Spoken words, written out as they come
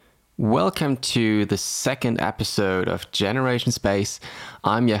Welcome to the second episode of Generation Space.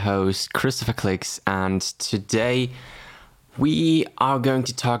 I'm your host, Christopher Clicks, and today we are going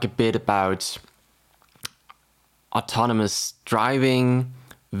to talk a bit about autonomous driving,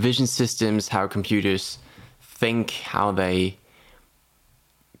 vision systems, how computers think, how they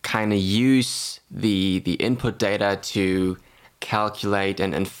kind of use the input data to calculate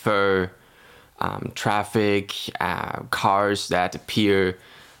and infer traffic, cars that appear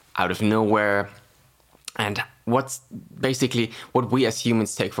out of nowhere, and what's basically what we as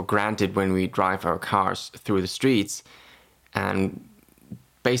humans take for granted when we drive our cars through the streets, and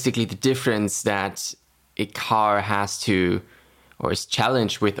basically the difference that a car has to or is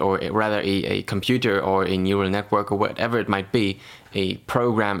challenged with, or rather a computer or a neural network or whatever it might be, a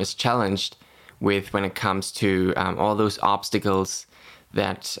program is challenged with when it comes to all those obstacles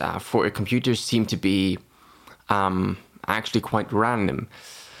that for a computer seem to be actually quite random.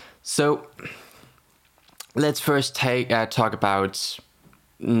 So let's first talk about,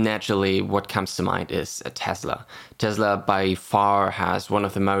 naturally, what comes to mind is a Tesla. Tesla by far has one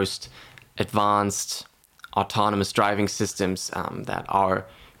of the most advanced autonomous driving systems that are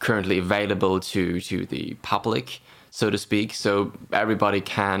currently available to the public, so to speak. So everybody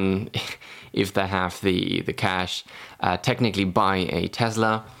can, if they have the cash, technically buy a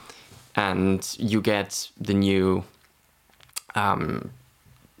Tesla, and you get the new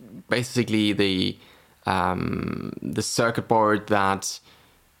basically the circuit board that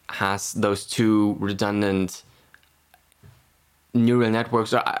has those two redundant neural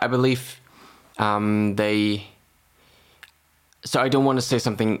networks. I believe they. So I don't want to say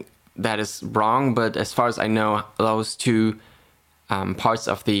something that is wrong, but as far as I know, those two parts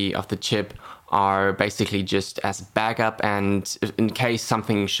of the chip are basically just as backup, and in case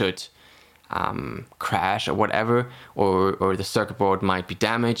something should crash or whatever, or the circuit board might be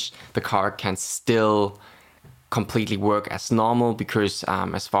damaged, the car can still completely work as normal, because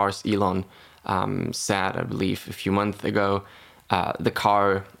as far as Elon said, I believe a few months ago, the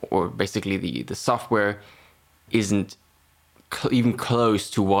car, or basically the software, isn't even close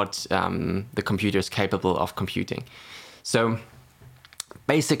to what the computer is capable of computing. So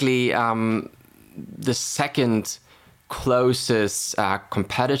basically the second closest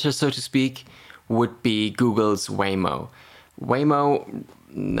competitor, so to speak, would be Google's Waymo.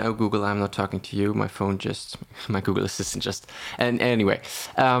 No, Google, I'm not talking to you. My Google Assistant and anyway.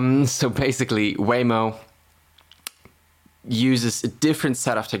 So basically, Waymo uses a different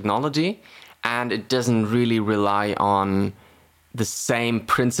set of technology, and it doesn't really rely on the same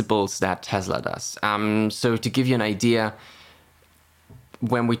principles that Tesla does. So to give you an idea,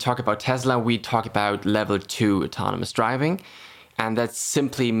 when we talk about Tesla, we talk about level 2 autonomous driving. And that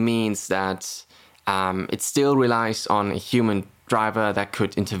simply means that it still relies on a human driver that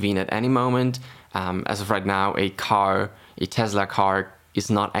could intervene at any moment. As of right now, a Tesla car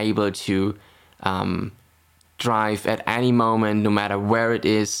is not able to drive at any moment, no matter where it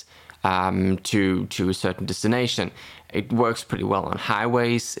is, to a certain destination. It works pretty well on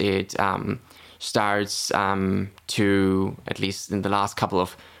highways. It starts to, at least in the last couple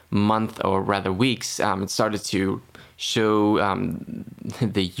of months, or rather weeks, it started to show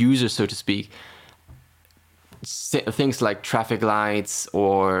the user, so to speak, things like traffic lights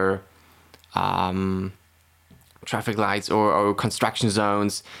or construction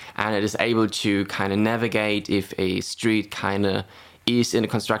zones, and it is able to kind of navigate if a street kind of is in a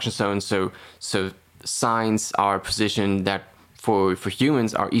construction zone. So signs are positioned that for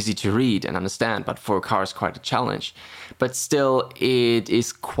humans are easy to read and understand, but for cars quite a challenge. But still, it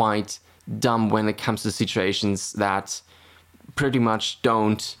is quite dumb when it comes to situations that pretty much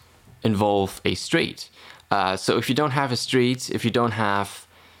don't involve a street. So if you don't have a street, if you don't have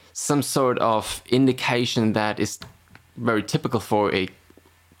some sort of indication that is very typical for a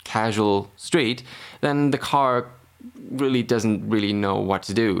casual street, then the car really doesn't really know what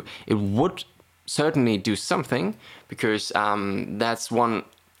to do. It would certainly do something, because that's one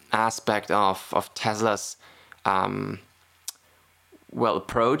aspect of Tesla's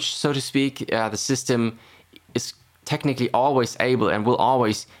approach, so to speak. The system is technically always able and will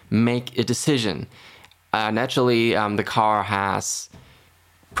always make a decision. Naturally, the car has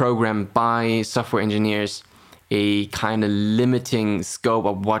programmed by software engineers a kind of limiting scope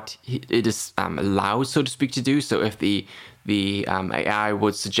of what it is allowed, so to speak, to do. So if the AI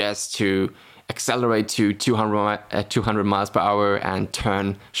would suggest to accelerate to 200 miles per hour and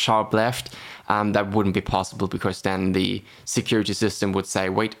turn sharp left, that wouldn't be possible, because then the security system would say,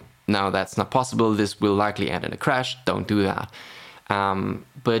 wait, no, that's not possible. This will likely end in a crash. Don't do that.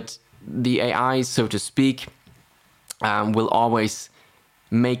 But the AI, so to speak, will always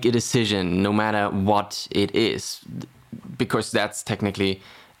make a decision no matter what it is, because that's technically,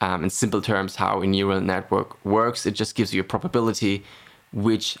 in simple terms, how a neural network works. It just gives you a probability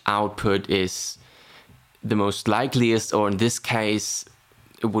which output is the most likeliest, or in this case,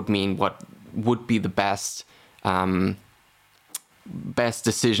 it would mean what would be the best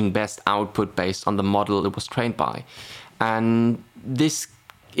decision, best output based on the model it was trained by. And this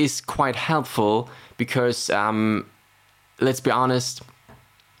is quite helpful because, let's be honest,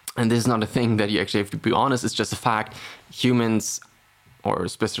 and this is not a thing that you actually have to be honest, it's just a fact, humans, or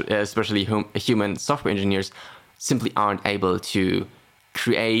especially human software engineers, simply aren't able to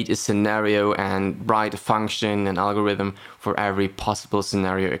create a scenario and write a function, an algorithm for every possible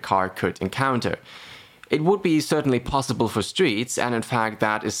scenario a car could encounter. It would be certainly possible for streets, and in fact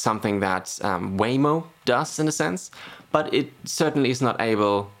that is something that Waymo does in a sense, but it certainly is not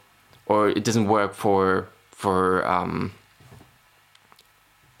able, or it doesn't work for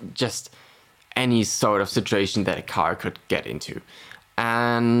just any sort of situation that a car could get into.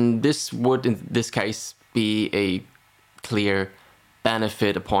 And this would, in this case, be a clear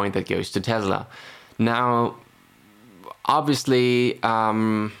benefit, a point that goes to Tesla. Now, obviously,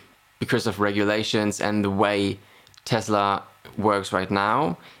 because of regulations and the way Tesla works right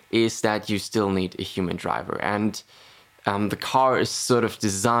now, is that you still need a human driver. And the car is sort of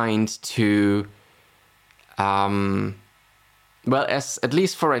designed to, at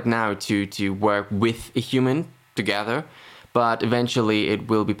least for right now, to work with a human together. But eventually it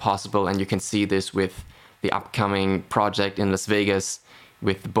will be possible, and you can see this with the upcoming project in Las Vegas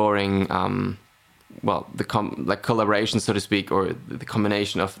with the Boring, collaboration, so to speak, or the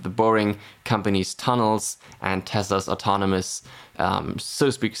combination of the Boring company's tunnels and Tesla's autonomous, so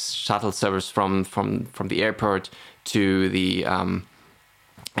to speak, shuttle service from the airport to the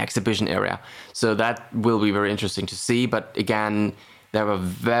exhibition area. So that will be very interesting to see. But again, there are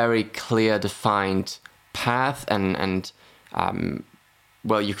very clear defined path and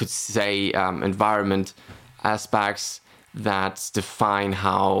you could say environment aspects that define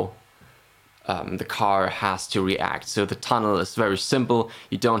how the car has to react. So the tunnel is very simple.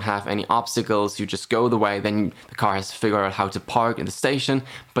 You don't have any obstacles. You just go the way. Then the car has to figure out how to park in the station,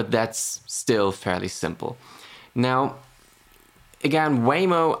 but that's still fairly simple. Now, again,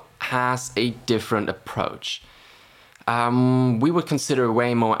 Waymo has a different approach. We would consider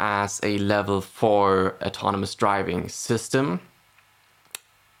Waymo as a level 4 autonomous driving system.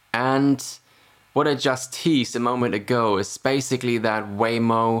 And what I just teased a moment ago is basically that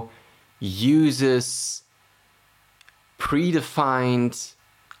Waymo uses predefined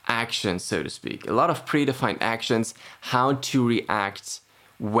actions, so to speak. A lot of predefined actions, how to react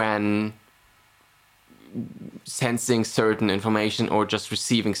when sensing certain information or just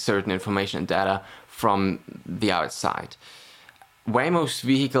receiving certain information and data from the outside. Waymo's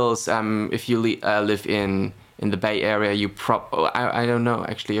vehicles, if you live in the Bay Area, I don't know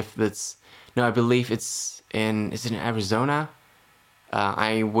actually if it's, no, I believe is it in Arizona?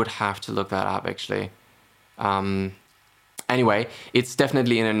 I would have to look that up actually. Anyway, it's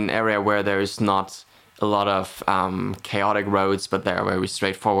definitely in an area where there is not a lot of chaotic roads, but they are very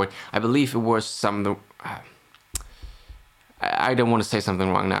straightforward. I believe it was I don't want to say something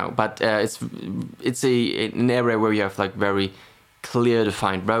wrong now, but it's an area where you have like very clear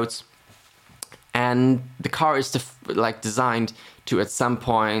defined roads, and the car is designed to at some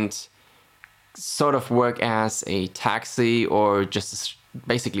point sort of work as a taxi or just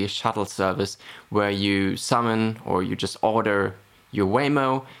basically a shuttle service where you summon or you just order your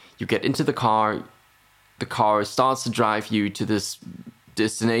Waymo, you get into the car starts to drive you to this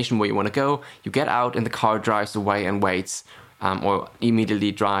destination where you want to go, you get out and the car drives away and waits, or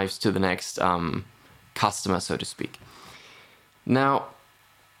immediately drives to the next customer, so to speak. Now,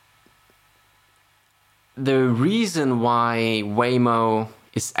 the reason why Waymo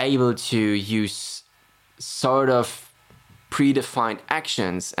is able to use sort of predefined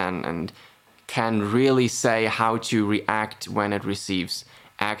actions and can really say how to react when it receives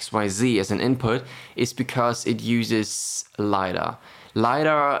XYZ as an input is because it uses LiDAR.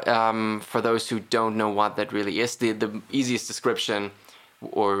 LiDAR, for those who don't know what that really is, the easiest description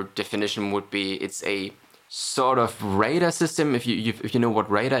or definition would be it's a sort of radar system. If you know what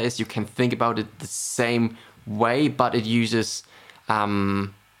radar is, you can think about it the same way, but it uses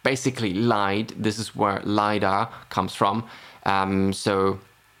basically light. This is where LiDAR comes from. So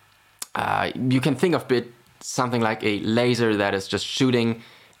you can think of it something like a laser that is just shooting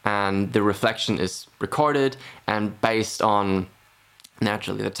and the reflection is recorded, and based on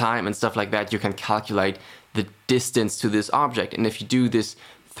naturally the time and stuff like that, you can calculate the distance to this object. And if you do this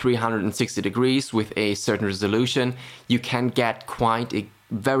 360 degrees with a certain resolution, you can get quite a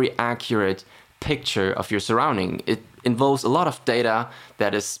very accurate picture of your surrounding. It involves a lot of data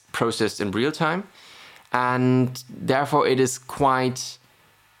that is processed in real time, and therefore it is quite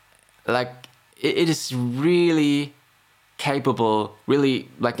like it is really capable, really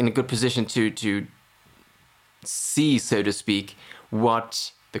like in a good position to see, so to speak,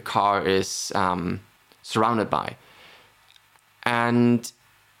 what the car is surrounded by. And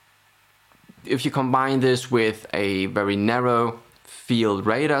if you combine this with a very narrow field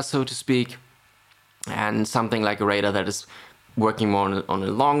radar, so to speak, and something like a radar that is working more on a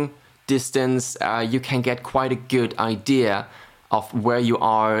long distance, you can get quite a good idea of where you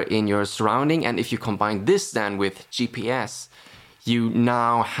are in your surrounding. And if you combine this then with GPS, you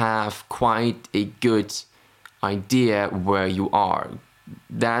now have quite a good idea where you are.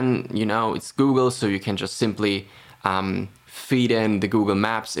 Then, it's Google, so you can just simply feed in the Google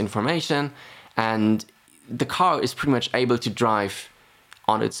Maps information, and the car is pretty much able to drive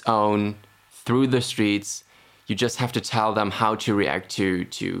on its own through the streets. You just have to tell them how to react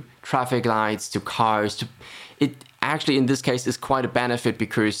to traffic lights, to cars. It actually, in this case, is quite a benefit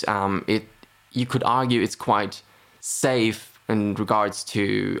because you could argue it's quite safe in regards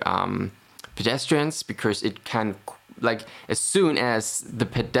to pedestrians, because it can, like, as soon as the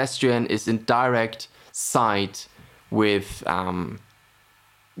pedestrian is in direct sight with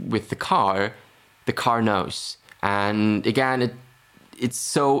the car knows. And again, it's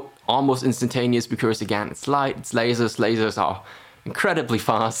so almost instantaneous because, again, it's light, it's lasers. Lasers are incredibly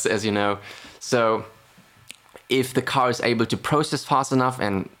fast, as you know. So if the car is able to process fast enough,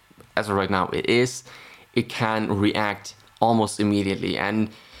 and as of right now it can react almost immediately. And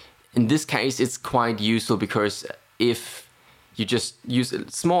in this case, it's quite useful because if you just use a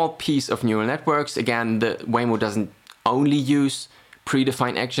small piece of neural networks, again, the Waymo doesn't only use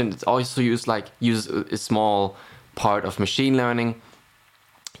predefined action, it's also uses a small part of machine learning.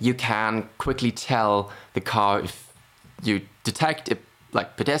 You can quickly tell the car, if you detect a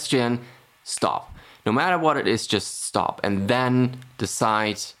pedestrian, stop. No matter what it is, just stop, and then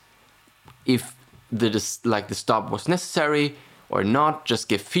decide if the stop was necessary or not. Just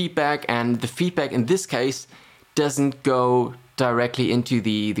give feedback, and the feedback in this case doesn't go directly into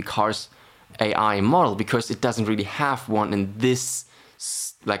the car's AI model, because it doesn't really have one in this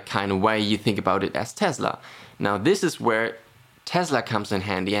kind of way you think about it as Tesla. Now this is where Tesla comes in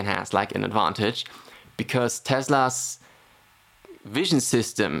handy and has an advantage, because Tesla's vision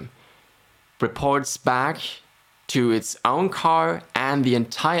system reports back to its own car and the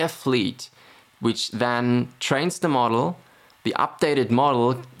entire fleet, which then trains the model. The updated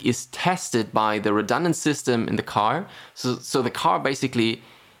model is tested by the redundant system in the car. So the car basically...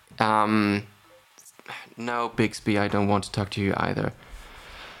 No, Bixby, I don't want to talk to you either.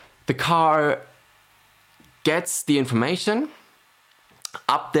 The car gets the information,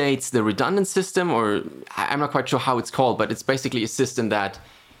 updates the redundant system, or I'm not quite sure how it's called, but it's basically a system that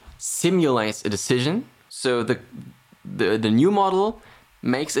simulates a decision. So the new model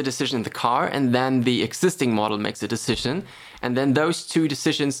makes a decision in the car, and then the existing model makes a decision, and then those two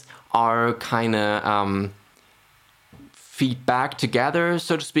decisions are kind of feedback together,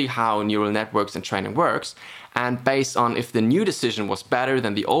 so to speak, how neural networks and training works. And based on if the new decision was better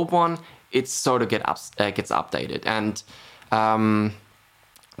than the old one, it sort of gets updated. And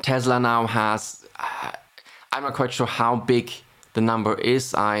Tesla now has, I'm not quite sure how big the number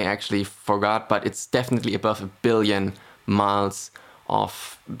is, I actually forgot, but it's definitely above 1 billion miles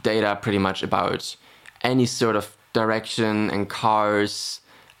of data pretty much about any sort of direction and cars.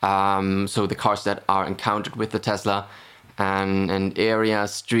 So the cars that are encountered with the Tesla, and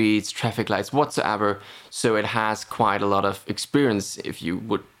areas, streets, traffic lights, whatsoever. So it has quite a lot of experience, if you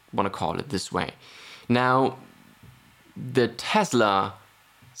would want to call it this way. Now, the Tesla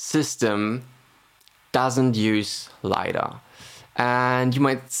system doesn't use LiDAR. And you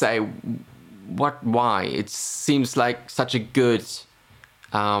might say, why? It seems like such a good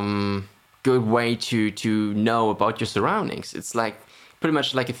way to know about your surroundings. It's pretty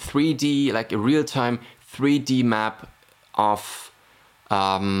much like a 3D, like a real-time 3D map of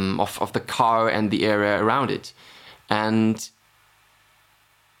the car and the area around it. And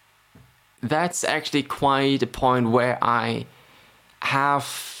that's actually quite a point where I'm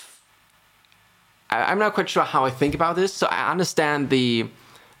not quite sure how I think about this. So I understand the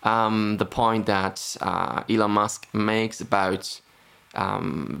point that Elon Musk makes about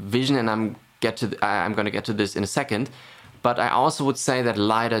vision, and I'm going to get to this in a second. But I also would say that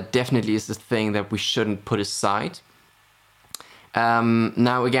LiDAR definitely is the thing that we shouldn't put aside.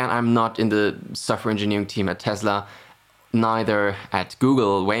 Now, again, I'm not in the software engineering team at Tesla, neither at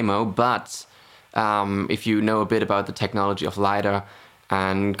Google Waymo, but if you know a bit about the technology of LiDAR,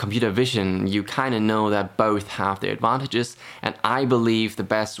 and computer vision, you kind of know that both have their advantages. And I believe the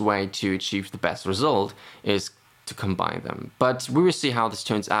best way to achieve the best result is to combine them. But we will see how this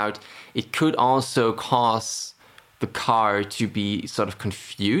turns out. It could also cause the car to be sort of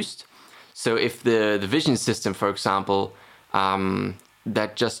confused. So if the vision system, for example,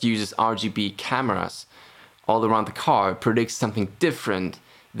 that just uses RGB cameras all around the car predicts something different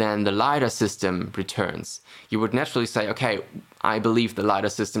than the LiDAR system returns, you would naturally say, okay, I believe the LiDAR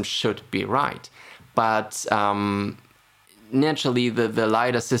system should be right. But naturally, the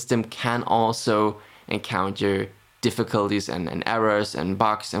LiDAR system can also encounter difficulties and errors and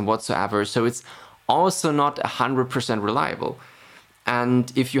bugs and whatsoever. So it's also not 100% reliable.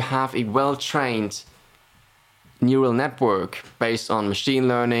 And if you have a well-trained neural network based on machine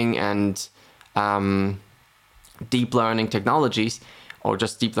learning and deep learning technologies, or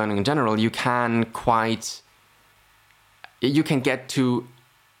just deep learning in general, you can get to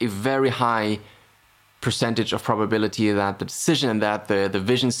a very high percentage of probability that the decision that the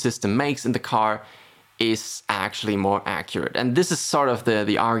vision system makes in the car is actually more accurate. And this is sort of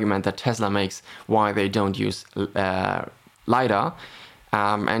the argument that Tesla makes why they don't use LiDAR.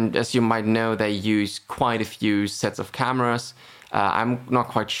 And as you might know, they use quite a few sets of cameras. I'm not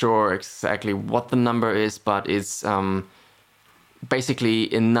quite sure exactly what the number is, but it's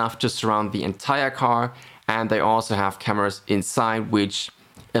basically enough to surround the entire car. And they also have cameras inside, which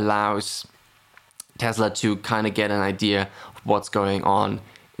allows Tesla to kind of get an idea of what's going on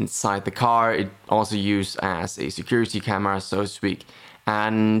inside the car. It also used as a security camera, so to speak.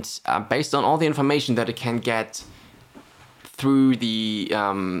 And based on all the information that it can get through the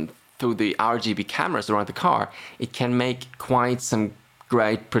RGB cameras around the car, it can make quite some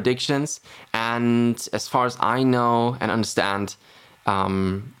great predictions. And as far as I know and understand,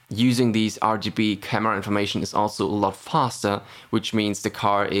 using these RGB camera information is also a lot faster, which means the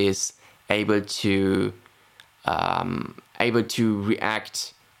car is able to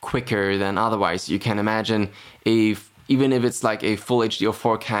react quicker than otherwise. You can imagine even if it's like a full HD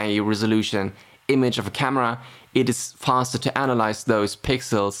or 4K resolution image of a camera, it is faster to analyze those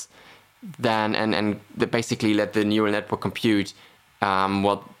pixels than and basically let the neural network compute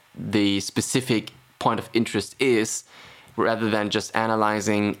what the specific point of interest is, rather than just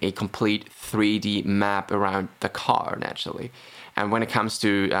analyzing a complete 3D map around the car naturally. And when it comes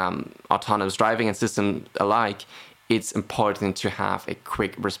to autonomous driving and systems alike, it's important to have a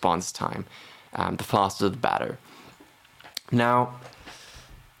quick response time. The faster, the better. Now,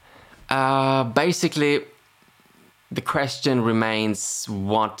 basically, the question remains,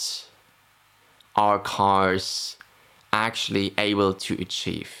 what are cars actually able to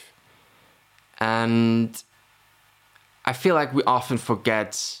achieve? And I feel like we often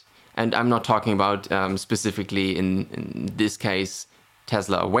forget, and I'm not talking about specifically in this case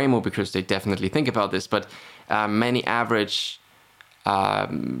Tesla or Waymo, because they definitely think about this, but many average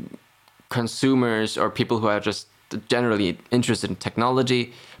consumers or people who are just generally interested in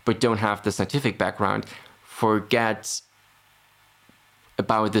technology but don't have the scientific background forget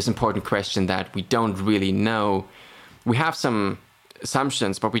about this important question that we don't really know. We have some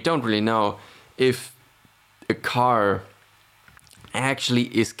assumptions, but we don't really know if a car actually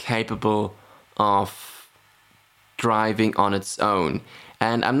is capable of driving on its own.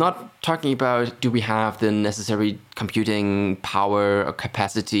 And I'm not talking about, do we have the necessary computing power or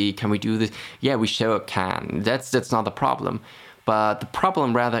capacity? Can we do this? Yeah, we sure can. That's not the problem. But the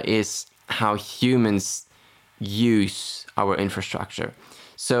problem rather is how humans use our infrastructure.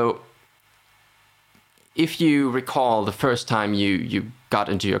 So if you recall the first time you got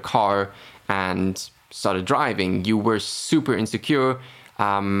into your car and started driving, you were super insecure.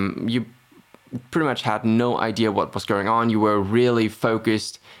 You pretty much had no idea what was going on. You were really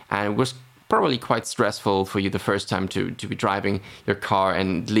focused, and it was probably quite stressful for you the first time to be driving your car,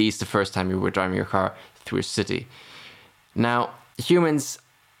 and at least the first time you were driving your car through a city. Now, humans,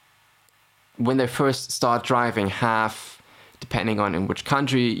 when they first start driving, have, depending on in which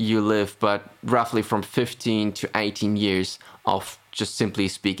country you live, but roughly from 15 to 18 years of, just simply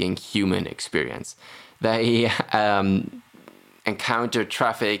speaking, human experience. They encounter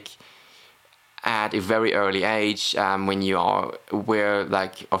traffic at a very early age, when you are aware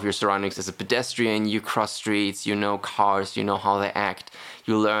of your surroundings as a pedestrian. You cross streets, you know cars, you know how they act.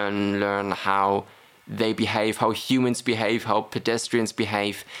 You learn how they behave, how humans behave, how pedestrians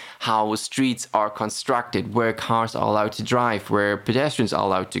behave, how streets are constructed, where cars are allowed to drive, where pedestrians are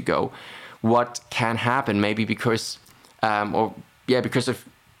allowed to go. What can happen, maybe because of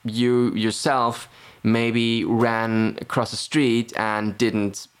you yourself maybe ran across the street and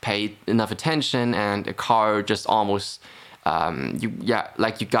didn't pay enough attention, and a car just almost you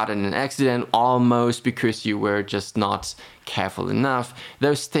got in an accident almost because you were just not careful enough.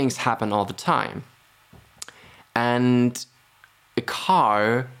 Those things happen all the time. And a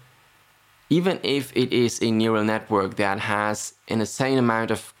car, even if it is a neural network that has an insane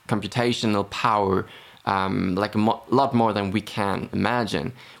amount of computational power, like a lot more than we can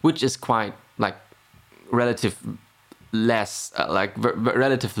imagine, which is quite like relative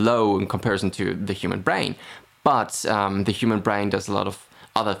relative low in comparison to the human brain. But the human brain does a lot of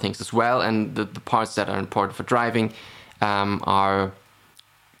other things as well, and the parts that are important for driving are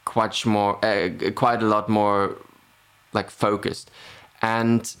quite a lot more like focused.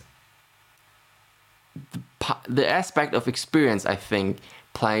 And the aspect of experience, I think,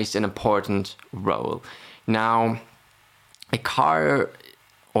 plays an important role. Now, a car,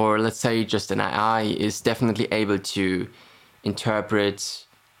 or let's say just an AI, is definitely able to interpret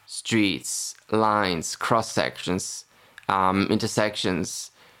streets, lines, cross sections,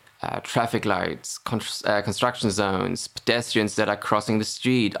 intersections, traffic lights, construction zones, pedestrians that are crossing the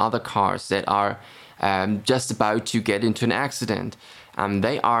street, other cars that are just about to get into an accident.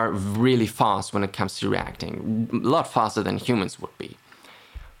 They are really fast when it comes to reacting, a lot faster than humans would be.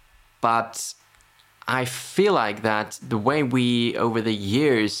 But I feel like that the way we, over the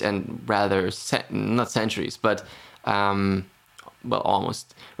years, and rather not centuries, but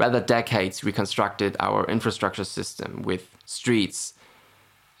almost rather decades, reconstructed our infrastructure system with streets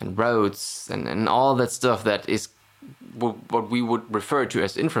and roads and all that stuff that is what we would refer to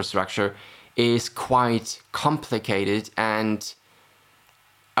as infrastructure, is quite complicated, and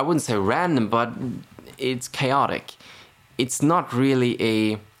I wouldn't say random, but it's chaotic. It's not really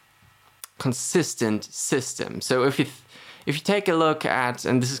a consistent system. So if you take a look at,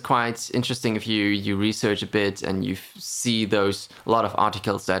 and this is quite interesting if you research a bit and you see a lot of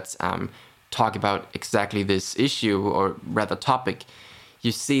articles that talk about exactly this issue, or rather topic,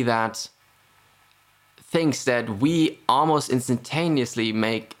 you see that things that we almost instantaneously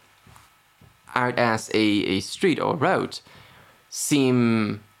make out as a street or road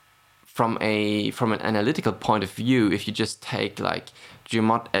seem from an analytical point of view, if you just take like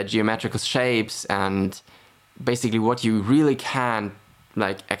geometrical shapes and basically what you really can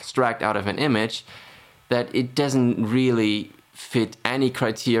like extract out of an image, that it doesn't really fit any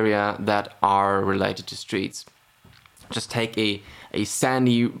criteria that are related to streets. Just take a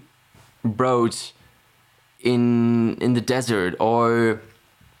sandy road in the desert, or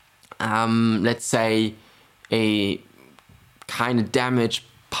let's say a kind of damaged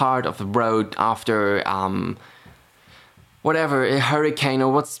part of the road after a hurricane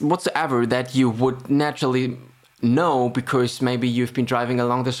or whatsoever, that you would naturally know because maybe you've been driving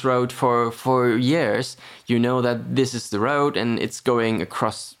along this road for years. You know that this is the road and it's going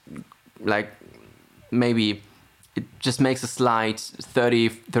across, like maybe it just makes a slight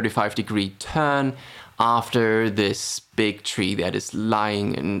 35 degree turn after this big tree that is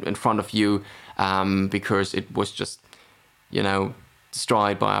lying in front of you because it was just,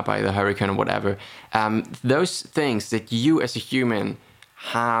 destroyed by the hurricane or whatever. Those things that you as a human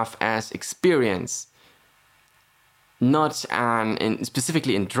have as experience, not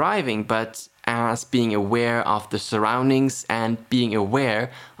specifically in driving, but as being aware of the surroundings and being aware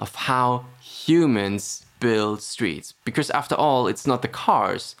of how humans build streets. Because after all, it's not the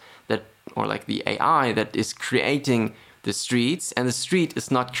cars or like the AI that is creating the streets, and the street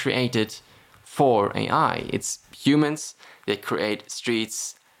is not created for AI. It's humans that create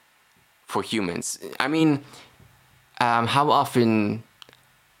streets for humans. I mean, how often,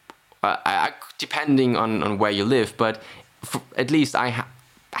 depending on where you live, but at least I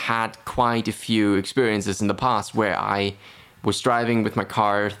had quite a few experiences in the past where I was driving with my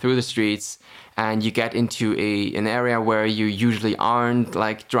car through the streets, and you get into an area where you usually aren't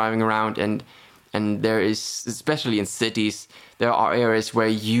like driving around, and there is, especially in cities, there are areas where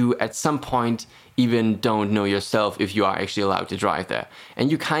you at some point even don't know yourself if you are actually allowed to drive there.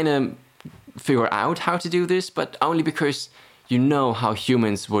 And you kind of figure out how to do this, but only because you know how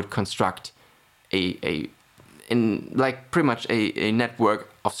humans would construct pretty much a network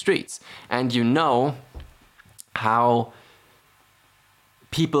of streets. And you know how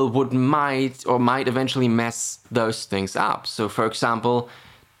people might eventually mess those things up. So for example,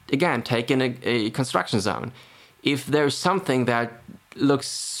 again, take in a construction zone. If there's something that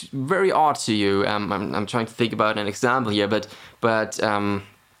looks very odd to you, I'm trying to think about an example here, but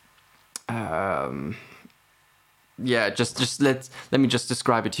just let me just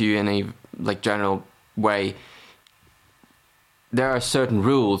describe it to you in a like general way. There are certain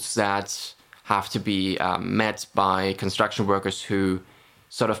rules that have to be met by construction workers who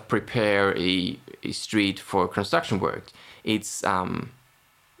sort of prepare a street for construction work. It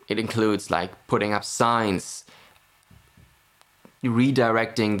includes like putting up signs,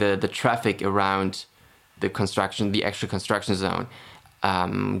 redirecting the traffic around the actual construction zone,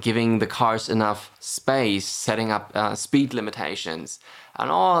 giving the cars enough space, setting up speed limitations, and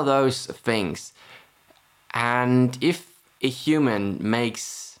all of those things. And if a human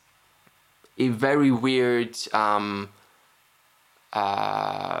makes a very weird wrong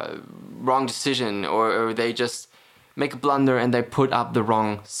decision, or they just make a blunder and they put up the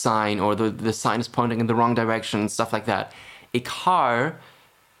wrong sign, or the sign is pointing in the wrong direction, stuff like that, a car,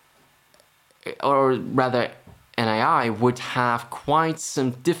 or rather an AI, would have quite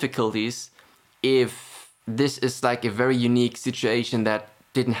some difficulties if this is like a very unique situation that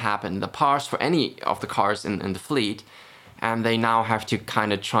didn't happen in the past for any of the cars in the fleet, and they now have to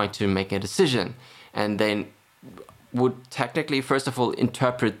kind of try to make a decision, and then would technically first of all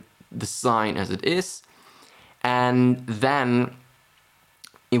interpret the sign as it is, and then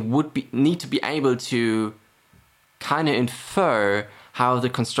it would need to be able to kind of infer how the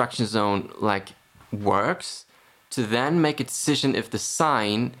construction zone like works, to then make a decision if the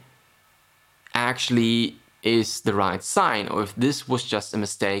sign actually is the right sign, or if this was just a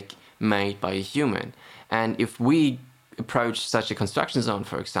mistake made by a human. And if we approach such a construction zone,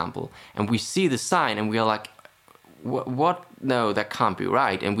 for example, and we see the sign and we are like, what? No, that can't be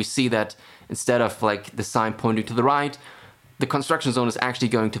right. And we see that instead of like the sign pointing to the right, the construction zone is actually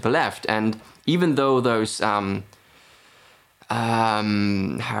going to the left. And even though those how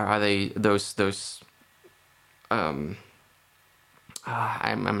are they, those I'm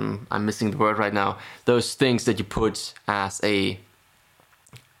missing the word right now, those things that you put as a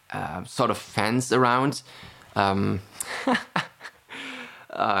sort of fence around,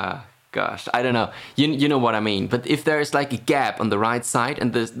 gosh, I don't know. You know what I mean. But if there is like a gap on the right side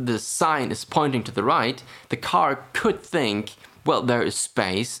and the sign is pointing to the right, the car could think, well, there is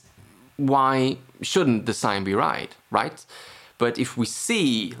space. Why shouldn't the sign be right? But if we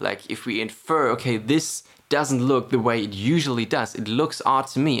see, like, if we infer, okay, this doesn't look the way it usually does, it looks odd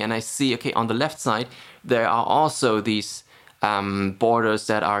to me, and I see, okay, on the left side there are also these borders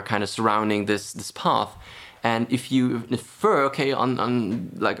that are kind of surrounding this path. And if you infer, okay, on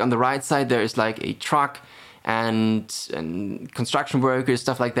the right side there is like a truck and construction workers,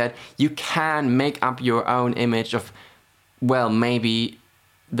 stuff like that, you can make up your own image of, well, maybe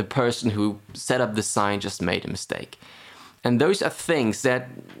the person who set up the sign just made a mistake. And those are things that,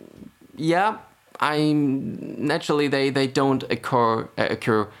 yeah, naturally they don't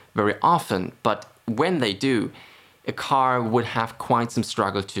occur very often, but when they do, a car would have quite some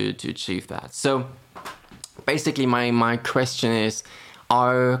struggle to achieve that. So basically my question is,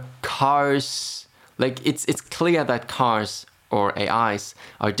 are cars, like, it's clear that cars or AIs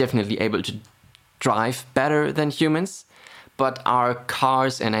are definitely able to drive better than humans, but are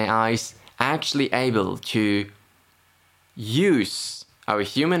cars and AIs actually able to use our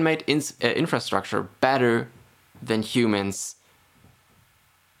human-made infrastructure better than humans,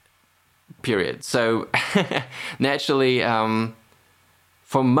 period? So naturally,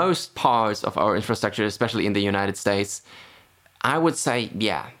 for most parts of our infrastructure, especially in the United States, I would say,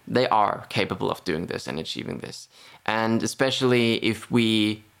 yeah, they are capable of doing this and achieving this. And especially if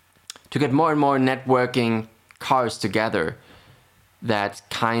we to get more and more networking cars together that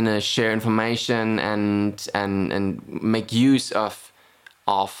kind of share information and make use of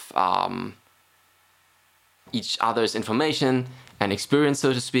each other's information and experience,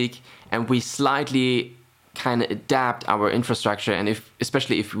 so to speak, and we slightly kind of adapt our infrastructure, and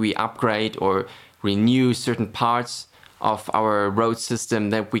especially if we upgrade or renew certain parts of our road system,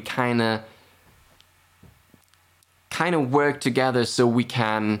 that we kind of work together so we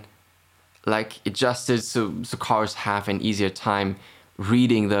can like adjust it so cars have an easier time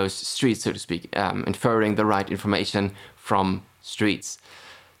reading those streets, so to speak, inferring the right information from streets.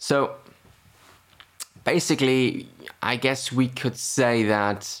 So basically, I guess we could say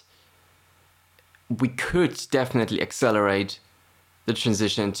that we could definitely accelerate the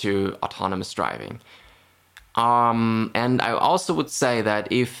transition to autonomous driving. And I also would say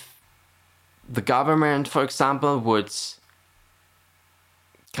that if the government, for example, would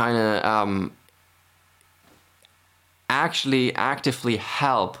kind of actually actively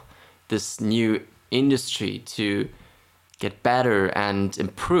help this new industry to get better and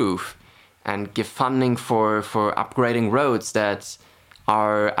improve, and give funding for upgrading roads that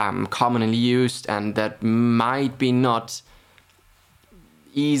are commonly used and that might be not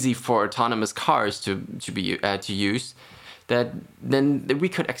easy for autonomous cars to use, that then we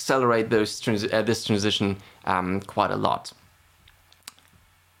could accelerate this transition quite a lot.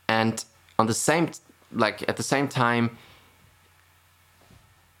 And at the same time,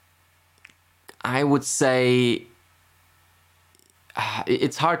 I would say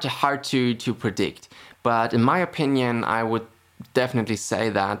it's hard to predict. But in my opinion, I would definitely say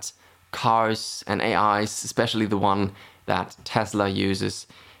that cars and AIs, especially the one that Tesla uses,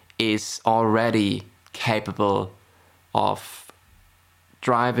 is already capable of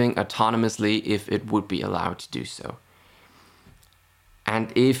driving autonomously if it would be allowed to do so.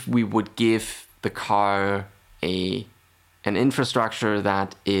 And if we would give the car an infrastructure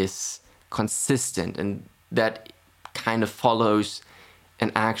that is consistent and that kind of follows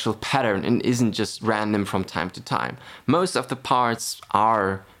an actual pattern and isn't just random from time to time. Most of the parts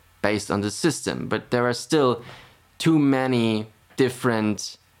are based on the system, but there are still too many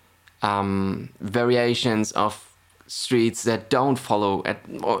different variations of streets that don't follow,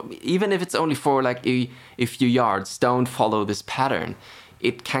 or even if it's only for like a few yards, don't follow this pattern.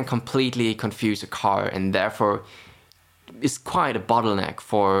 It can completely confuse a car and therefore is quite a bottleneck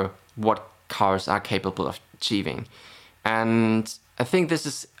for what cars are capable of achieving. And I think this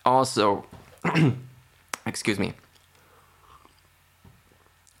is also, excuse me,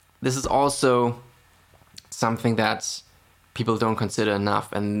 this is also something that people don't consider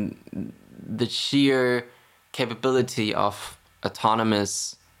enough, and the sheer capability of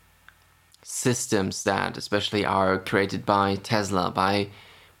autonomous systems that especially are created by Tesla, by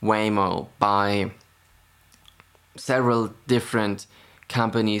Waymo, by several different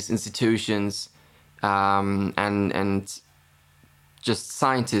companies, institutions, and just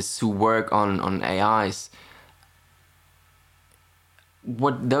scientists who work on AIs.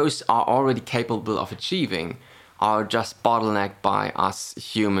 What those are already capable of achieving are just bottlenecked by us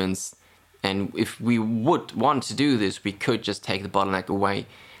humans. And if we would want to do this, we could just take the bottleneck away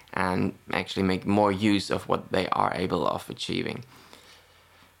and actually make more use of what they are able of achieving.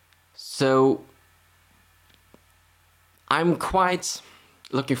 So I'm quite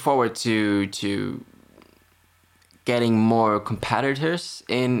looking forward to getting more competitors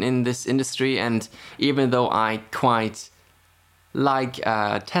in this industry. And even though I quite like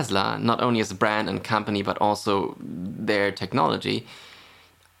Tesla, not only as a brand and company, but also their technology,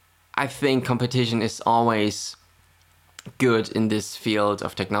 I think competition is always good in this field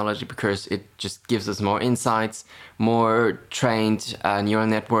of technology because it just gives us more insights, more trained neural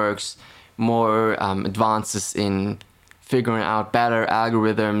networks, more advances in figuring out better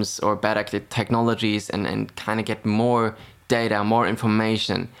algorithms or better technologies, and kind of get more data, more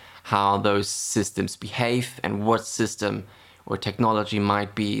information, how those systems behave and what system or technology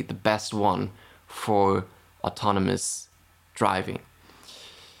might be the best one for autonomous driving.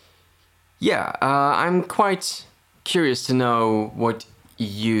 Yeah, I'm quite curious to know what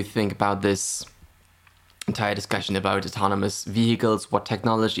you think about this entire discussion about autonomous vehicles, what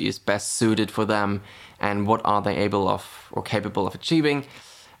technology is best suited for them, and what are they able of or capable of achieving.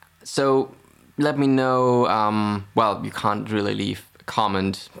 So let me know. Well, you can't really leave a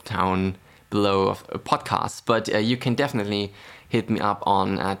comment down below of a podcast, but you can definitely hit me up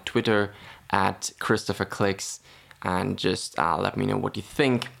on Twitter at ChristopherClicks and just let me know what you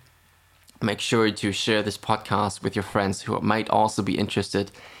think. Make sure to share this podcast with your friends who might also be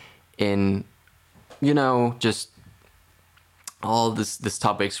interested in, just all this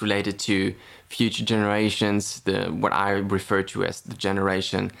topics related to future generations, what I refer to as the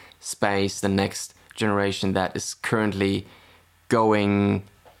generation space, the next generation that is currently going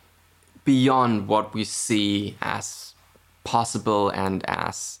beyond what we see as possible and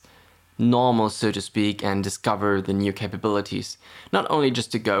as normal, so to speak, and discover the new capabilities. Not only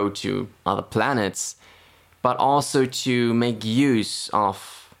just to go to other planets, but also to make use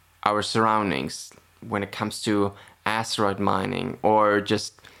of our surroundings when it comes to asteroid mining or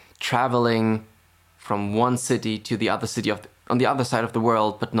just traveling from one city to the other city on the other side of the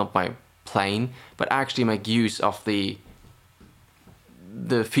world, but not by plane, but actually make use of the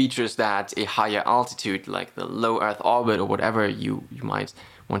features that a higher altitude, like the low Earth orbit or whatever you might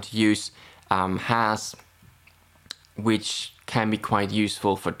want to use, has, which can be quite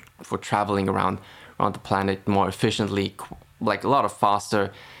useful for traveling around the planet more efficiently, like a lot of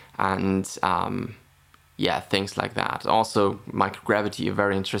faster, and things like that. Also, microgravity, a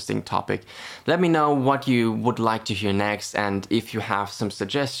very interesting topic. Let me know what you would like to hear next, and if you have some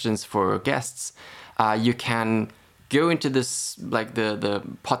suggestions for guests, you can go into this, like the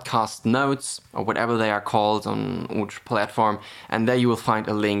podcast notes or whatever they are called on which platform, and there you will find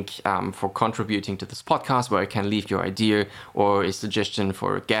a link for contributing to this podcast where you can leave your idea or a suggestion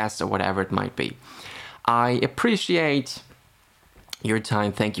for a guest or whatever it might be. I appreciate your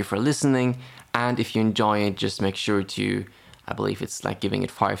time. Thank you for listening. And if you enjoy it, just make sure to, I believe it's like giving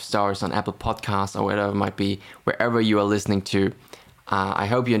it 5 stars on Apple Podcasts or whatever it might be, wherever you are listening to. I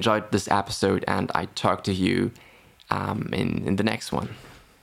hope you enjoyed this episode, and I talk to you in the next one.